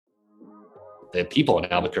The people in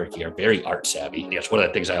Albuquerque are very art savvy. That's one of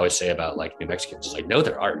the things I always say about like New Mexicans is I know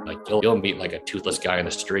their art. Like you'll meet like a toothless guy in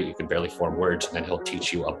the street who can barely form words, and then he'll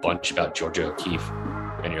teach you a bunch about Georgia O'Keeffe.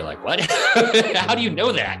 And you're like, what? How do you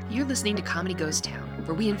know that? You're listening to Comedy Goes Town,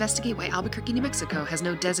 where we investigate why Albuquerque, New Mexico has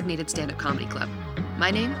no designated stand-up comedy club. My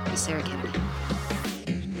name is Sarah Kennedy.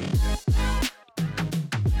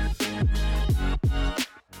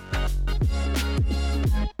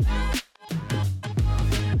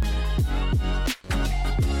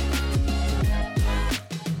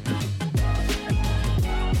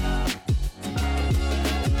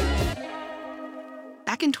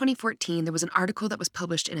 Back in 2014, there was an article that was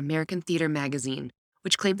published in American Theater magazine,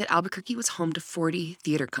 which claimed that Albuquerque was home to 40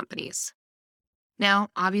 theater companies. Now,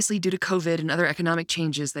 obviously, due to COVID and other economic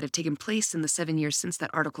changes that have taken place in the 7 years since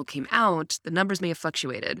that article came out, the numbers may have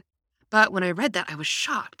fluctuated. But when I read that, I was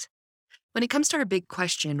shocked. When it comes to our big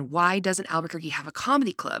question, why doesn't Albuquerque have a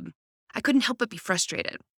comedy club? I couldn't help but be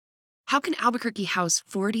frustrated. How can Albuquerque house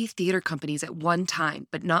 40 theater companies at one time,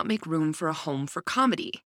 but not make room for a home for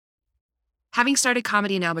comedy? Having started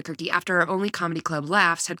comedy in Albuquerque after our only comedy club,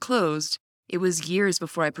 Laughs, had closed, it was years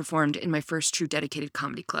before I performed in my first true dedicated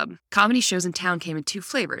comedy club. Comedy shows in town came in two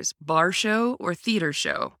flavors, bar show or theater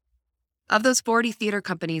show. Of those 40 theater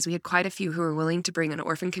companies, we had quite a few who were willing to bring an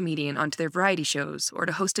orphan comedian onto their variety shows or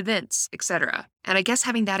to host events, etc. And I guess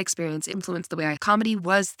having that experience influenced the way comedy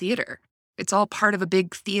was theater. It's all part of a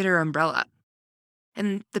big theater umbrella.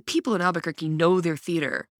 And the people in Albuquerque know their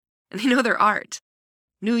theater, and they know their art.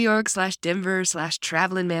 New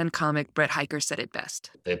York/Denver/traveling man comic Brett Hiker said it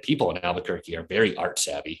best. The people in Albuquerque are very art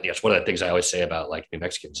savvy. That's one of the things I always say about like New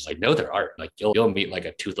Mexicans is I know their art. Like you'll meet like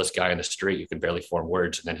a toothless guy in the street who can barely form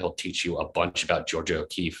words, and then he'll teach you a bunch about Georgia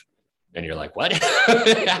O'Keeffe. And you're like, what?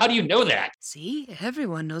 How do you know that? See,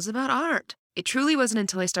 everyone knows about art. It truly wasn't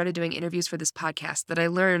until I started doing interviews for this podcast that I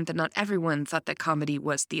learned that not everyone thought that comedy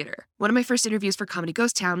was theater. One of my first interviews for Comedy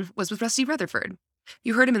Ghost Town was with Rusty Rutherford.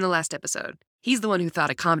 You heard him in the last episode. He's the one who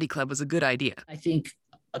thought a comedy club was a good idea. I think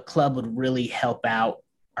a club would really help out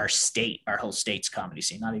our state, our whole state's comedy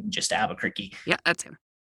scene, not even just Albuquerque. Yeah, that's him.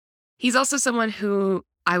 He's also someone who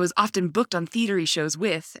I was often booked on theatery shows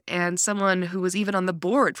with, and someone who was even on the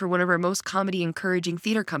board for one of our most comedy-encouraging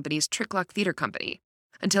theater companies, Tricklock Theater Company,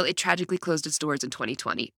 until it tragically closed its doors in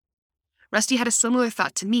 2020. Rusty had a similar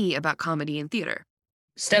thought to me about comedy and theater.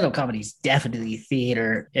 Stand-up comedy is definitely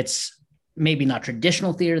theater. It's maybe not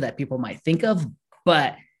traditional theater that people might think of,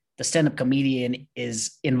 but the stand-up comedian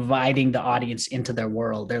is inviting the audience into their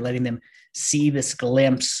world. They're letting them see this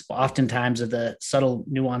glimpse, oftentimes of the subtle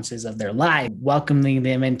nuances of their life, welcoming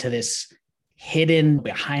them into this hidden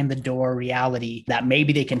behind the door reality that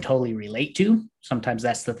maybe they can totally relate to. Sometimes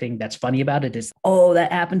that's the thing that's funny about it is, oh,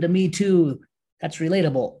 that happened to me too. That's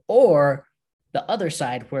relatable. Or the other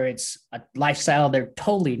side where it's a lifestyle they're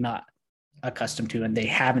totally not accustomed to and they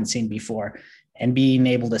haven't seen before, and being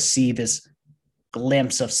able to see this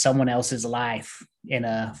glimpse of someone else's life in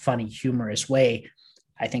a funny, humorous way,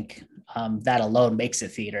 I think that alone makes it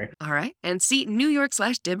theater. All right. And see, New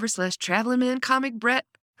York/Denver/traveling man comic Brett,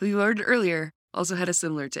 who you heard earlier, also had a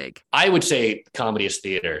similar take. I would say comedy is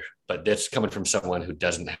theater, but that's coming from someone who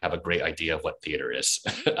doesn't have a great idea of what theater is.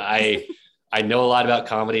 I know a lot about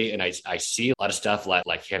comedy, and I see a lot of stuff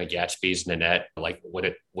like Hannah Gatsby's Nanette. Like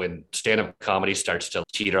when stand-up comedy starts to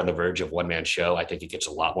teeter on the verge of one-man show, I think it gets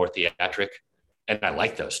a lot more theatric. And I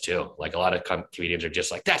like those too. Like a lot of comedians are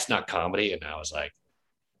just like, that's not comedy. And I was like,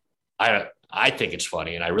 I think it's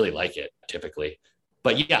funny and I really like it typically.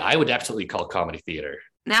 But yeah, I would absolutely call comedy theater.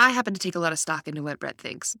 Now, I happen to take a lot of stock into what Brett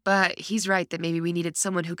thinks, but he's right that maybe we needed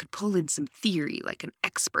someone who could pull in some theory, like an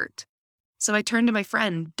expert. So I turned to my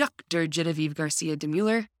friend, Dr. Genevieve Garcia de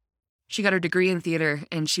Mueller. She got her degree in theater,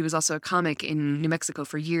 and she was also a comic in New Mexico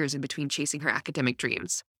for years in between chasing her academic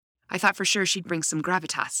dreams. I thought for sure she'd bring some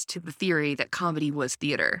gravitas to the theory that comedy was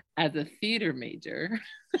theater. As a theater major,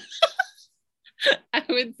 I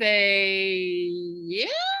would say, yeah.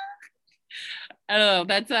 I don't know.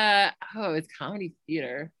 That's it's comedy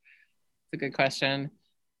theater. It's a good question.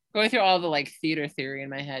 Going through all the like theater theory in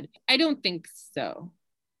my head. I don't think so.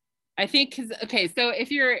 I think so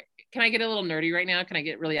can I get a little nerdy right now? Can I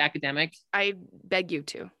get really academic? I beg you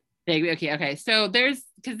to. Okay. So there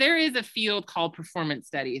is a field called performance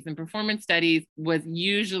studies, and performance studies was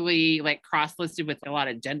usually like cross-listed with a lot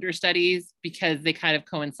of gender studies because they kind of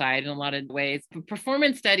coincide in a lot of ways. But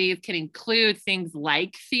performance studies can include things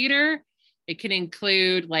like theater. It can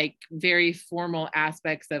include like very formal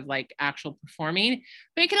aspects of like actual performing,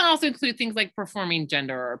 but it can also include things like performing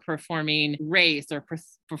gender or performing race or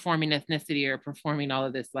performing ethnicity or performing all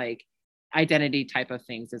of this like identity type of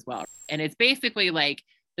things as well. And it's basically like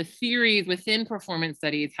the theories within performance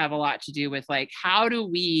studies have a lot to do with like, how do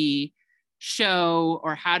we show,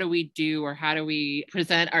 or how do we do, or how do we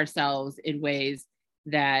present ourselves in ways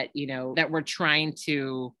that, you know, that we're trying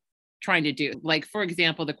to do. Like, for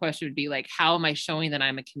example, the question would be like, how am I showing that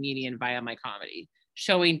I'm a comedian via my comedy?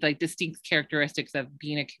 Showing like distinct characteristics of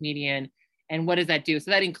being a comedian, and what does that do? So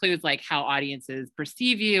that includes like how audiences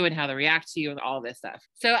perceive you and how they react to you and all this stuff.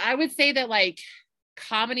 So I would say that like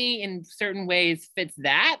comedy in certain ways fits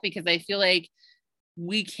that, because I feel like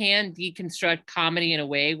we can deconstruct comedy in a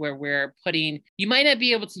way where we're putting, you might not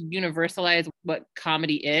be able to universalize what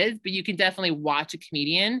comedy is, but you can definitely watch a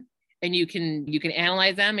comedian and you can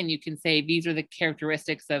analyze them, and you can say, these are the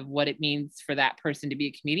characteristics of what it means for that person to be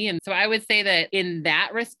a comedian. So I would say that in that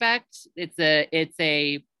respect,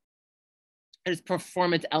 there's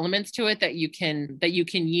performance elements to it that you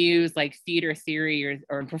can use like theater theory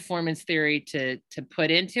or performance theory to put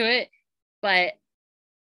into it. But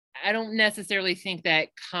I don't necessarily think that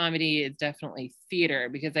comedy is definitely theater,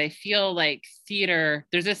 because I feel like theater,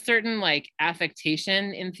 there's a certain like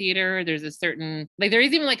affectation in theater. There's a certain, like, there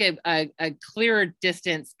is even like a clearer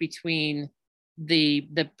distance between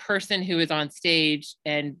the person who is on stage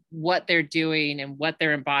and what they're doing and what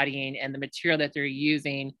they're embodying and the material that they're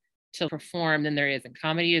using to perform than there is in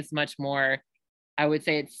comedy. Is much more, I would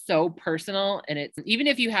say, it's so personal, and it's, even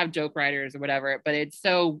if you have joke writers or whatever, but it's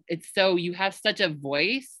so you have such a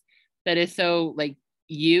voice that is so like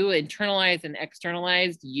you internalized and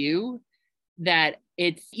externalized you, that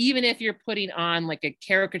it's, even if you're putting on like a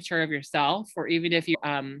caricature of yourself, or even if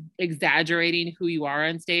you're exaggerating who you are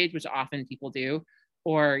on stage, which often people do,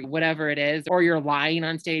 or whatever it is, or you're lying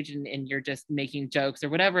on stage and you're just making jokes or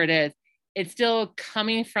whatever it is, it's still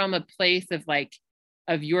coming from a place of like,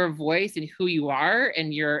 of your voice and who you are,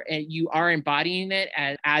 and you are embodying it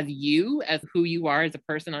as who you are as a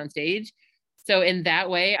person on stage. So in that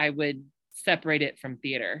way, I would separate it from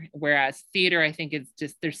theater. Whereas theater, I think, is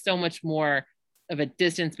just, there's so much more of a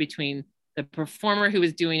distance between the performer who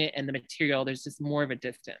is doing it and the material. There's just more of a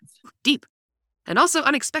distance. Deep. And also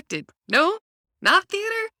unexpected. No? Not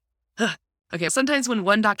theater? Ugh. Okay, sometimes when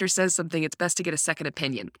one doctor says something, it's best to get a second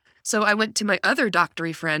opinion. So I went to my other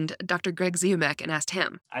doctory friend, Dr. Greg Ziumek, and asked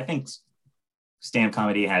him. I think stand-up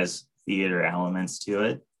comedy has theater elements to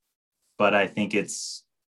it, but I think it's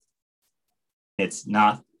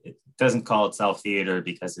not, it doesn't call itself theater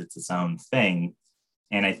because it's its own thing.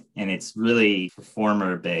 And it's really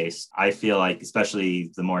performer based. I feel like,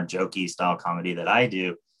 especially the more jokey style comedy that I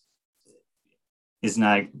do, is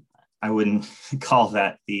not, I wouldn't call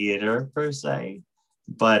that theater per se,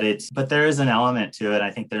 but there is an element to it. I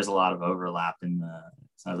think there's a lot of overlap in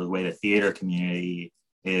the way the theater community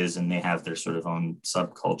is, and they have their sort of own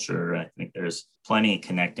subculture. I think there's plenty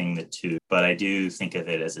connecting the two, but I do think of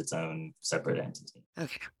it as its own separate entity.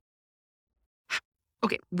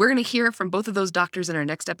 Okay, we're going to hear from both of those doctors in our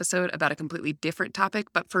next episode about a completely different topic,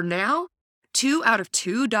 but for now, 2 out of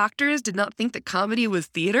 2 doctors did not think that comedy was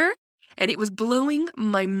theater, and it was blowing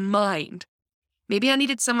my mind. Maybe I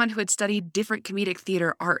needed someone who had studied different comedic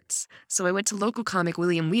theater arts, so I went to local comic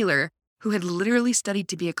William Wheeler, who had literally studied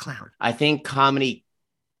to be a clown. I think comedy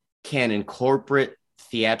can incorporate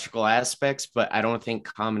theatrical aspects, but I don't think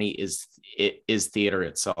comedy is theater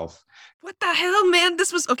itself. What the hell, man?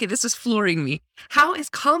 This was flooring me. How is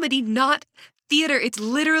comedy not theater? It's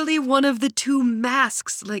literally one of the 2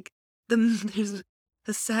 masks. Like, there's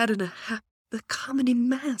a sad and the comedy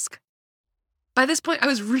mask. By this point, I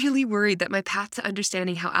was really worried that my path to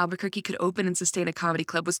understanding how Albuquerque could open and sustain a comedy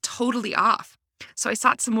club was totally off. So I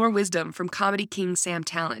sought some more wisdom from comedy king Sam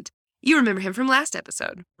Talent. You remember him from last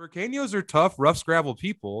episode. Hurricaneos are tough, rough, scrabble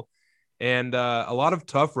people. And a lot of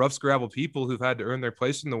tough, rough, scrabble people who've had to earn their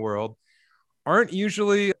place in the world aren't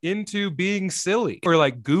usually into being silly or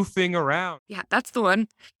like goofing around. Yeah, that's the one.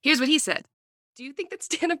 Here's what he said. Do you think that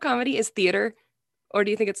stand-up comedy is theater, or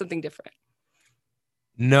do you think it's something different?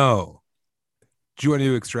 No. Do you want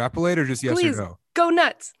to extrapolate or just yes Please, or no? Go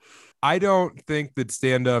nuts. I don't think that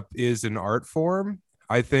stand-up is an art form.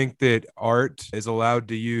 I think that art is allowed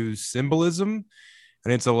to use symbolism,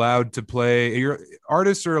 and it's allowed to play.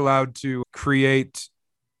 Artists are allowed to create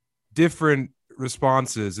different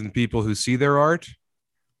responses in people who see their art.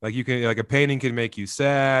 Like a painting can make you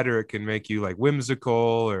sad, or it can make you like whimsical,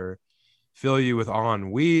 or fill you with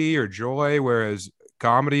ennui or joy, whereas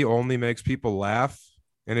comedy only makes people laugh.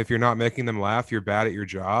 And if you're not making them laugh, you're bad at your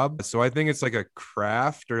job. So I think it's like a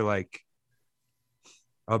craft or like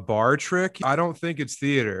a bar trick. I don't think it's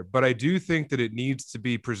theater, but I do think that it needs to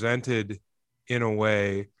be presented in a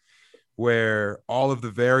way where all of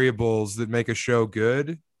the variables that make a show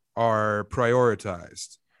good are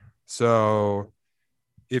prioritized. So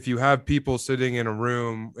if you have people sitting in a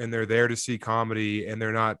room and they're there to see comedy and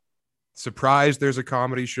they're not surprised there's a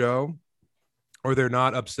comedy show, or they're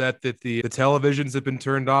not upset that the televisions have been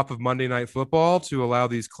turned off of Monday Night Football to allow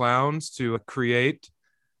these clowns to create,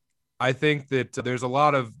 I think that there's a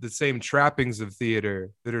lot of the same trappings of theater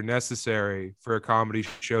that are necessary for a comedy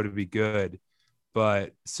show to be good.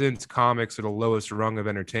 But since comics are the lowest rung of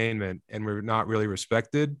entertainment and we're not really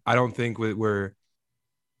respected, I don't think we're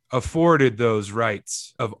afforded those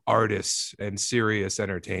rights of artists and serious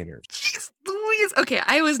entertainers. Jeez Louise. Okay,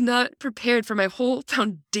 I was not prepared for my whole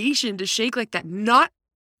foundation to shake like that. Not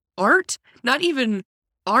art, not even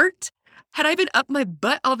art. Had I been up my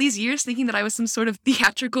butt all these years thinking that I was some sort of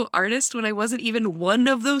theatrical artist when I wasn't even one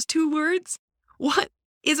of those two words? What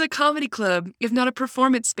is a comedy club if not a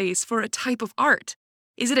performance space for a type of art?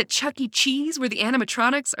 Is it a Chuck E. Cheese where the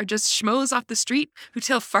animatronics are just schmoes off the street who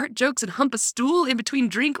tell fart jokes and hump a stool in between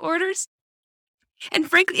drink orders? And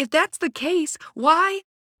frankly, if that's the case, why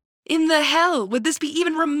in the hell would this be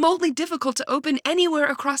even remotely difficult to open anywhere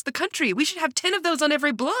across the country? We should have 10 of those on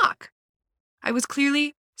every block. I was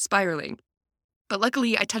clearly spiraling. But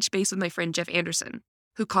luckily, I touched base with my friend Jeff Anderson,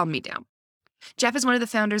 who calmed me down. Jeff is one of the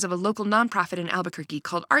founders of a local nonprofit in Albuquerque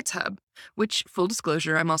called Arts Hub, which, full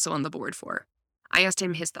disclosure, I'm also on the board for. I asked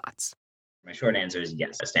him his thoughts. My short answer is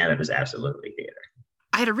yes. Stand-up is absolutely theater.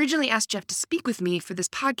 I had originally asked Jeff to speak with me for this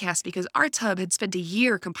podcast because Arts Hub had spent a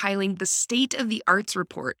year compiling the State of the Arts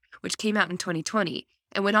Report, which came out in 2020,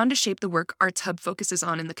 and went on to shape the work Arts Hub focuses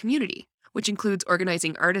on in the community, which includes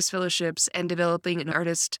organizing artist fellowships and developing an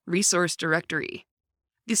artist resource directory.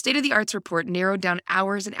 The State of the Arts Report narrowed down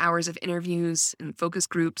hours and hours of interviews and focus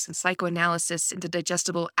groups and psychoanalysis into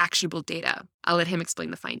digestible, actionable data. I'll let him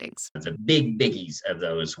explain the findings. The big biggies of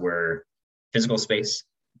those were physical space,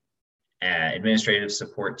 administrative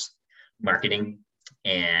support, marketing,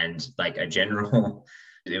 and like a general,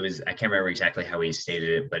 I can't remember exactly how he stated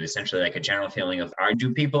it, but essentially like a general feeling of,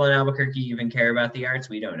 do people in Albuquerque even care about the arts?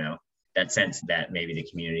 We don't know. That sense that maybe the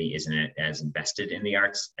community isn't as invested in the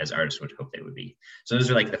arts as artists would hope they would be. So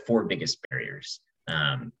those are like the four biggest barriers.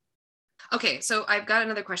 Okay, so I've got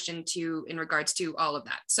another question in regards to all of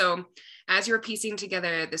that. So as you were piecing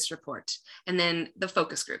together this report and then the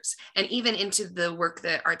focus groups and even into the work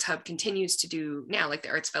that Arts Hub continues to do now, like the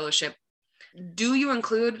Arts Fellowship, do you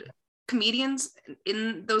include comedians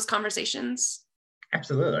in those conversations?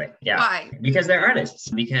 Absolutely. Yeah. Why? Because they're artists.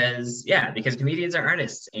 Because comedians are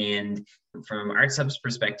artists. And from Arts Hub's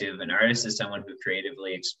perspective, an artist is someone who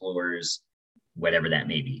creatively explores whatever that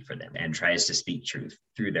may be for them and tries to speak truth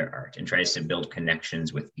through their art and tries to build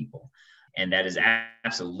connections with people. And that is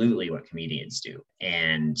absolutely what comedians do.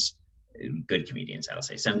 And good comedians, I'll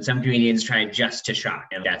say. Some comedians try just to shock,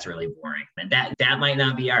 and that's really boring. And that might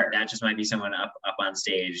not be art. That just might be someone up on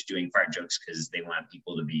stage doing fart jokes because they want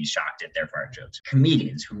people to be shocked at their fart jokes.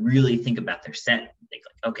 Comedians who really think about their set, think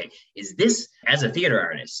like, okay, is this, as a theater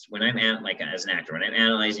artist, when I'm as an actor, when I'm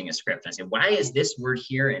analyzing a script, I say, why is this word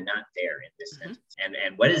here and not there in this sentence?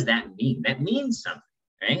 And what does that mean? That means something,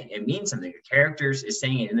 right? It means something. The characters is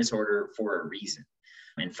saying it in this order for a reason,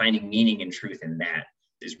 and finding meaning and truth in that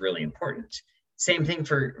is really important. Same thing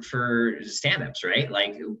for stand-ups, right?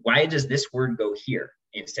 Like, why does this word go here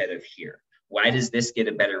instead of here? Why does this get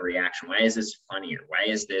a better reaction? Why is this funnier? Why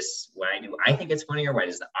do I think it's funnier? Why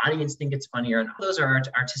does the audience think it's funnier? And all those are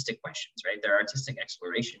artistic questions, right? They're artistic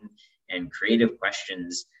exploration and creative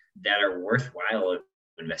questions that are worthwhile of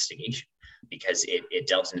investigation, because it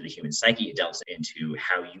delves into the human psyche. It delves into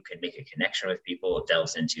how you can make a connection with people. It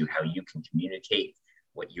delves into how you can communicate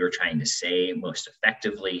what you're trying to say most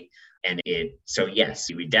effectively. So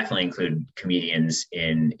yes, we definitely include comedians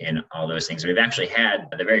in all those things. We've actually had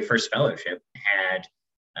the very first fellowship had,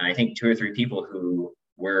 I think, 2 or 3 people who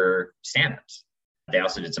were stand-ups. They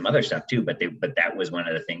also did some other stuff too, but that was one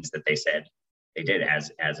of the things that they said they did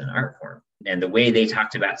as an art form. And the way they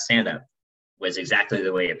talked about stand-up was exactly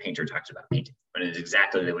the way a painter talks about painting, but it's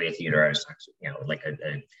exactly the way a theater artist talks, like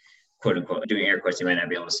a quote unquote, doing air quotes, you might not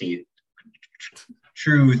be able to see,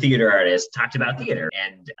 true theater artists talked about theater.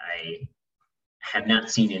 And I have not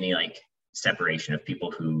seen any like separation of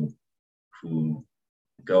people who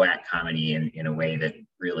go at comedy in a way that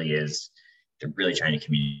really is, they're really trying to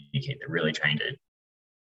communicate. They're really trying to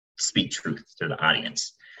speak truth to the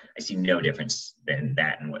audience. I see no difference than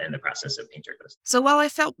that in the process of painter goes. So while I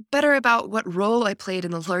felt better about what role I played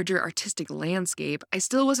in the larger artistic landscape, I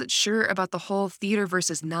still wasn't sure about the whole theater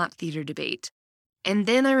versus not theater debate. And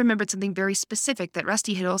then I remembered something very specific that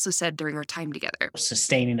Rusty had also said during our time together.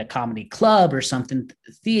 Sustaining a comedy club or something,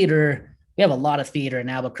 theater, we have a lot of theater in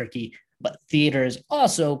Albuquerque, But theater is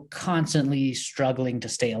also constantly struggling to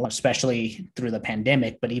stay alive, especially through the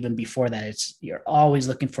pandemic. But even before that, you're always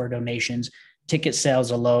looking for donations. Ticket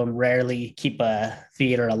sales alone rarely keep a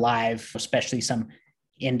theater alive, especially some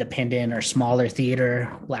independent or smaller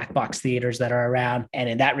theater, black box theaters that are around. And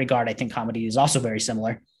in that regard, I think comedy is also very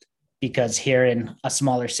similar, because here in a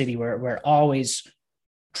smaller city, we're always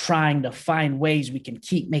trying to find ways we can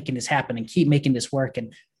keep making this happen and keep making this work,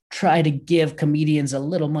 and try to give comedians a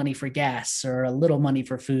little money for gas or a little money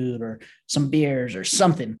for food or some beers or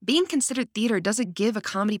something. Being considered theater doesn't give a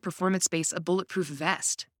comedy performance space a bulletproof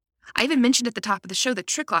vest. I even mentioned at the top of the show that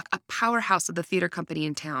Tricklock, a powerhouse of the theater company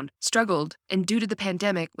in town, struggled and due to the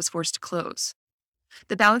pandemic was forced to close.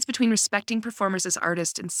 The balance between respecting performers as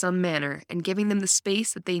artists in some manner and giving them the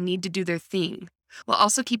space that they need to do their thing, while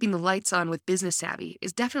also keeping the lights on with business savvy,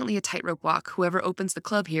 is definitely a tightrope walk whoever opens the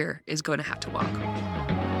club here is going to have to walk.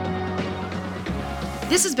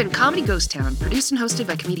 This has been Comedy Ghost Town, produced and hosted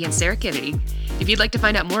by comedian Sarah Kennedy. If you'd like to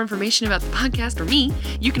find out more information about the podcast or me,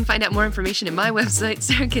 you can find out more information at my website,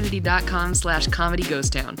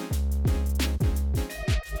 sarahkennedy.com/comedyghostown.